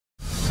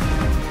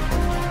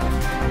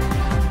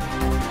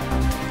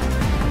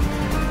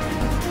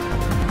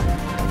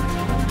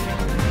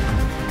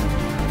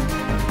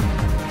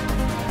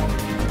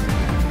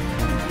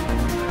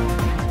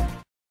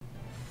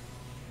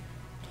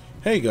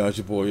Hey guys,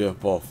 your boy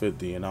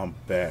F-Ball50 and I'm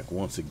back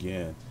once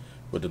again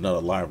with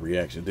another live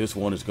reaction. This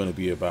one is going to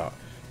be about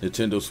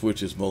Nintendo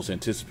Switch's most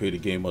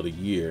anticipated game of the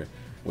year,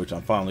 which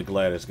I'm finally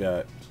glad it's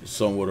got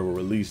somewhat of a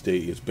release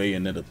date. It's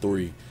Bayonetta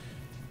 3.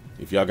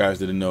 If y'all guys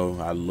didn't know,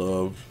 I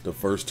love the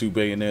first two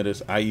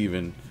Bayonettas. I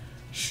even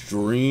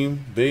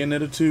stream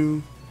Bayonetta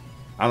 2.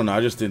 I don't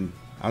know,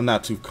 I'm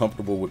not too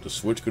comfortable with the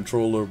Switch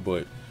controller,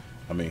 but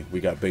I mean, we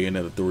got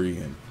Bayonetta 3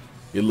 and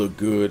it looked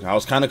good. I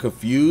was kind of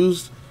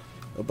confused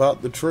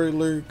about the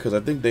trailer because I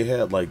think they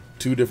had like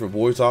two different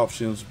voice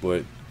options,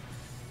 but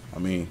I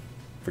mean,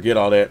 forget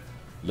all that.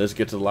 Let's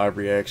get to the live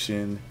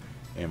reaction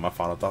and my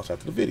final thoughts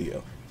after the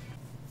video.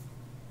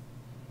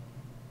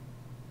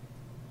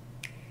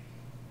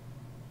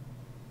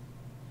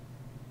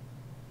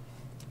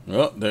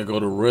 Oh, there go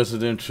the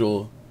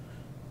residential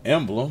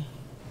emblem.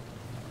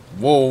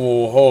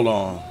 Whoa, hold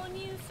on. More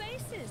new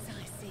faces,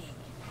 I see.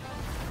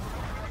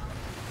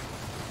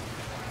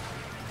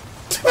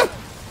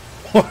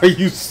 Are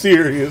you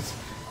serious?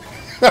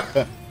 You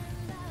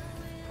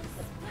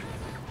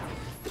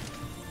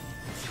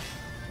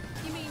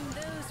mean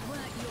those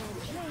weren't your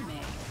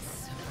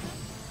playmates?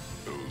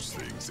 Those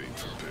things ain't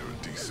from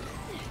Paradiso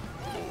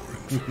or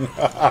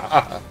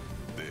Inferno.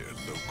 They're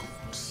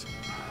locals.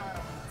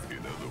 In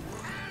other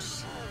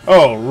words,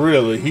 Oh,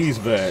 really? He's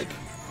back.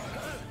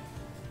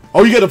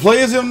 Oh, you got to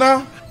play as him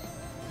now?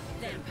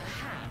 Then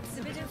perhaps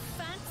a bit of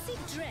fancy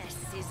dress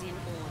is in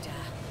order.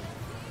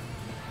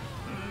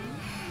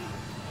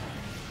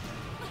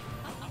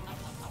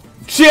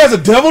 She has a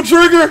devil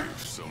trigger?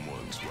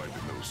 someone's wiping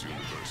those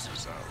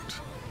universes out,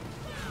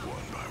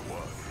 one by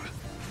one.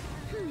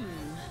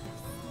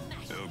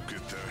 They'll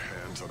get their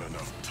hands on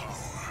enough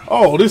power.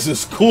 Oh, this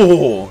is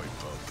cool. Wipe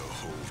out the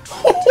whole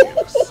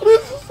This Trinity.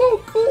 is so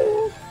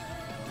cool.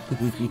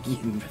 Thank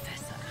you,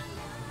 Professor.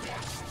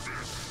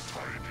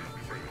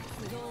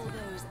 With all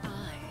those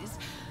eyes,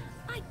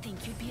 I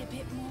think you'd be a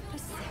bit more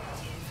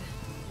perceptive.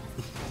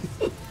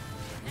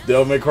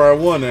 Devil May Cry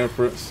 1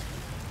 Empress.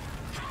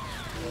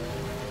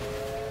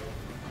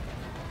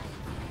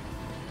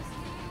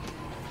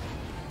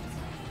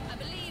 I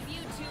believe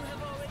you two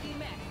have already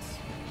met.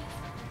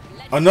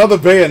 Another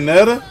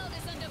Bayonetta? The world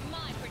is under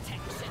my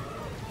protection.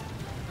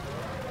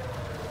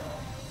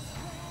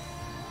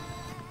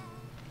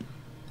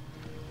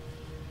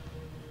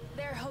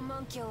 They're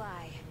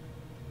homunculi.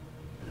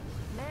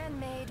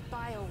 Man-made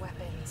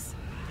bioweapons.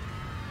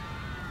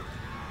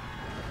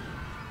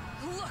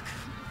 Look,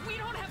 we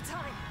don't have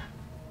time.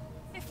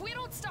 If we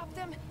don't stop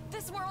them,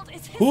 this world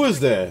is history. Who is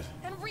that?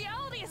 And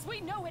reality as we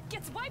know it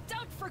gets wiped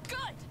out for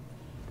good.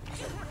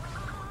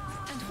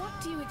 And what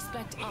do you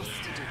expect us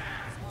to do?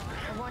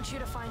 I want you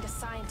to find a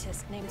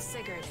scientist named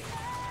Sigurd.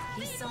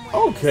 He's somewhere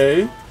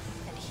Okay. invisible,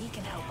 and he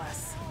can help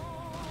us.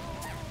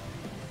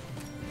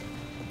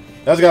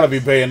 That's gotta be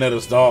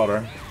Bayonetta's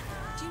daughter.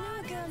 Do you know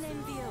a girl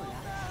named Viola?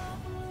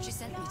 She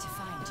sent me to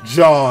find you.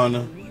 John.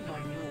 believe I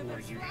know why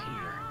you're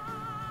here.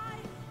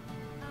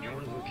 You're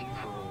looking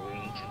for a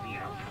way to the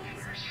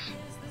Alphaverse.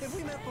 Have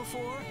we met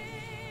before?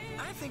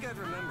 I think I'd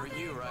remember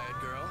you, Riot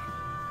Girl.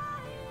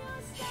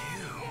 You?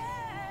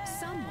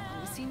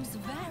 Someone seems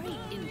very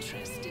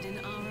interested in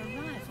our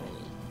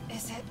arrival.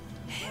 Is it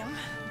him?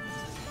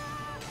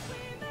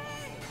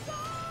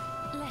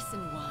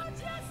 Lesson 1.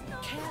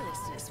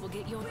 Carelessness will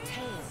get your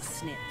tail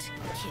snipped,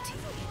 kitty.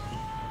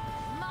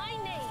 My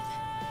name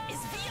is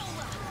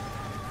Viola.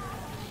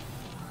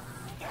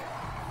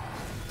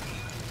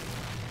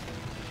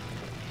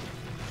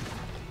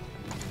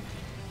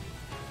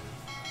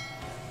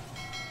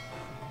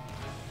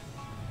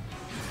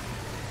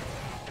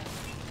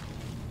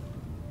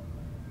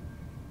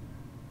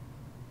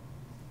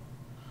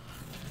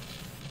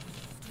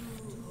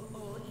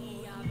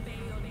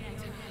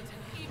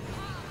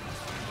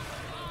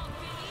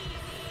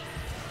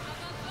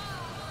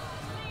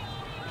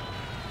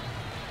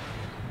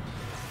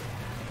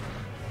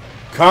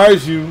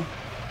 Kaiju.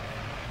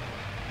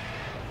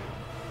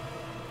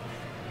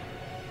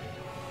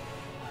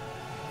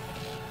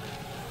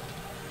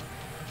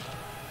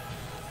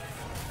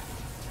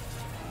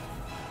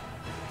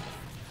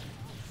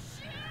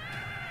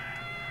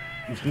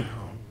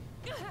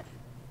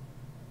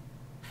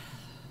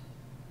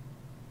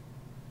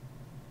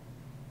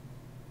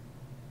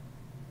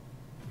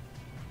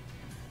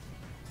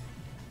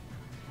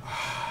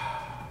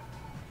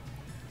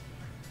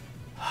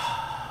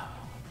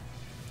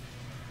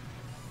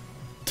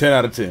 Ten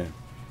out of 10.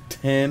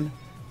 10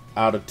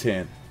 out of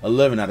 10.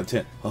 11 out of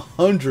 10.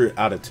 100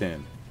 out of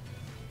 10.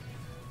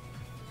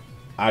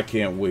 I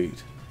can't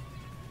wait.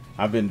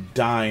 I've been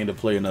dying to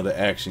play another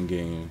action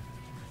game.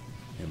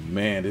 And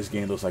man, this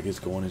game looks like it's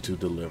going to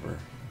deliver.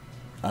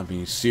 I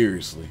mean,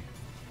 seriously.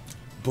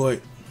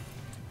 But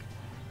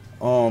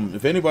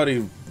if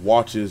anybody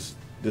watches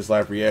this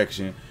live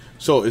reaction,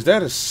 so is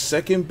that a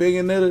second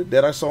Bayonetta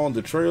that I saw in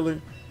the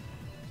trailer?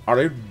 Are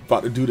they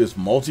about to do this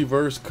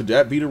multiverse? Could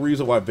that be the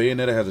reason why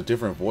Bayonetta has a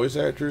different voice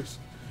actress?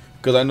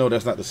 Because I know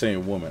that's not the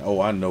same woman.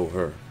 Oh, I know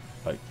her.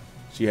 Like,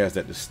 she has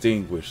that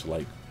distinguished,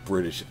 like,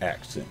 British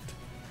accent.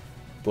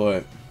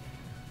 But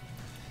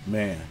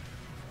man,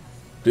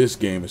 this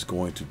game is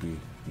going to be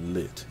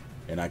lit,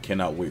 and I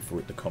cannot wait for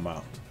it to come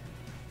out.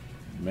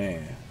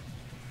 Man,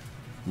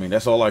 I mean,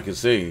 that's all I can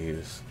say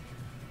is,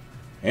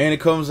 and it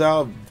comes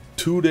out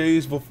 3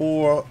 days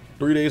before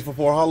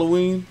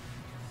Halloween.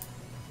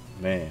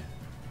 Man,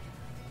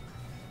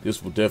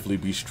 this will definitely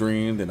be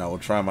streamed, and I will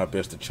try my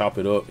best to chop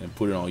it up and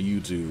put it on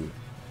YouTube,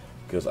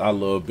 because I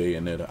love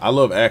Bayonetta. I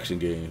love action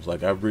games.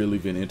 Like, I've really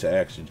been into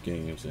action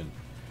games, and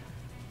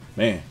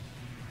man,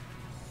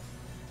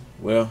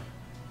 well,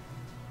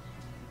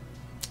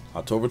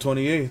 October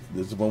 28th,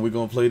 this is when we're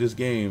going to play this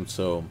game.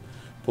 So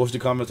post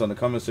your comments on the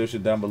comment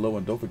section down below,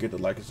 and don't forget to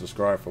like and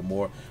subscribe for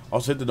more.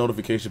 Also hit the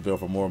notification bell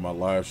for more of my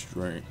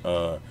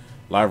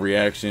live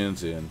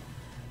reactions, and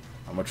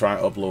I'm going to try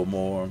and upload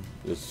more.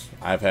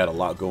 I've had a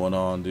lot going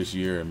on this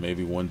year, and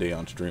maybe one day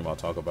on stream I'll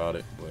talk about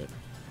it. But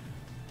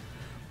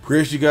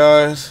appreciate you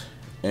guys,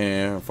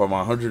 and for my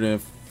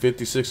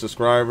 156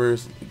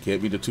 subscribers,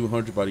 get me to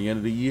 200 by the end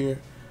of the year,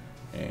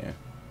 and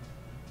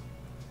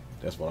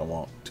that's what I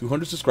want.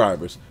 200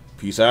 subscribers.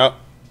 Peace out.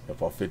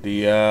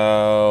 FR50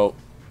 out.